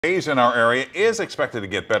Days in our area is expected to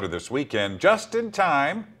get better this weekend, just in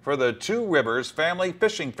time for the Two Rivers Family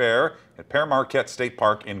Fishing Fair at Pere Marquette State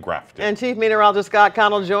Park in Grafton. And Chief Meteorologist Scott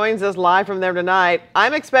Connell joins us live from there tonight.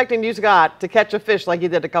 I'm expecting you, Scott, to catch a fish like you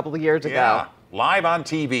did a couple of years ago. Yeah, live on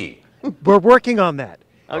TV. We're working on that.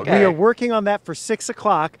 Okay. We are working on that for 6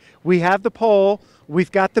 o'clock. We have the pole.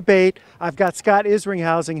 We've got the bait. I've got Scott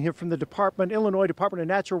Isringhausen here from the Illinois Department of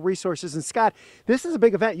Natural Resources. And Scott, this is a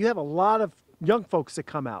big event. You have a lot of young folks that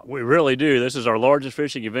come out. We really do. This is our largest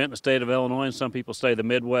fishing event in the state of Illinois, and some people say the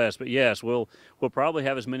Midwest. But yes, we'll probably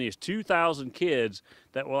have as many as 2,000 kids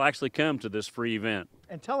that will actually come to this free event.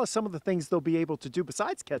 And tell us some of the things they'll be able to do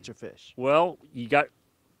besides catch a fish. Well, you got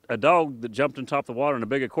a dog that jumped on top of the water in a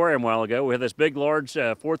big aquarium a while ago. We have this big, large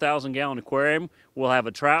 4,000-gallon aquarium. We'll have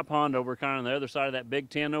a trout pond over kind of on the other side of that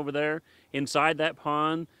big tin over there. Inside that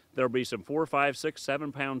pond, there'll be some 4, 5, 6,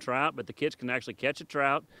 7-pound trout, but the kids can actually catch a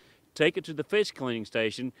trout, take it to the fish cleaning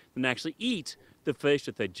station, and actually eat the fish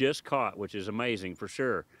that they just caught, which is amazing for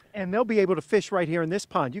sure. And they'll be able to fish right here in this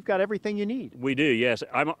pond. You've got everything you need. We do, yes.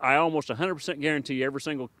 I almost 100% guarantee every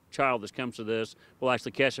single child that comes to this will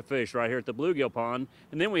actually catch a fish right here at the bluegill pond.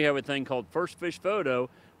 And then we have a thing called First Fish Photo,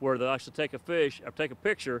 where they'll actually take a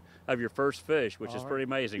picture of your first fish, which is pretty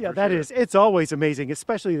amazing. Yeah, that is. It's always amazing,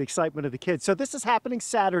 especially the excitement of the kids. So this is happening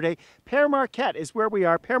Saturday. Pere Marquette is where we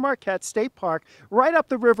are. Pere Marquette State Park, right up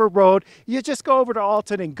the river road. You just go over to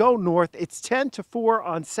Alton and go north. It's 10 to 4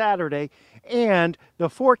 on Saturday, and the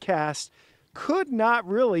forecast could not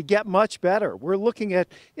really get much better. We're looking at,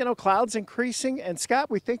 clouds increasing, and Scott,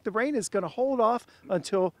 we think the rain is going to hold off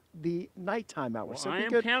until the nighttime hours. Well, I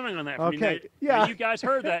am counting on that from okay. you. Yeah. You guys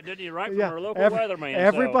heard that, didn't you, right? From Yeah. our local weatherman.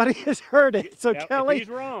 Everybody has heard it. So Kelly, if he's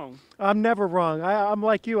wrong. I'm never wrong. I'm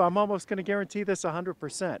like you. I'm almost going to guarantee this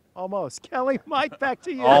 100%. Almost. Kelly, Mike, back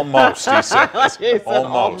to you. Almost, he says. He said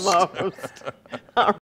Almost. almost.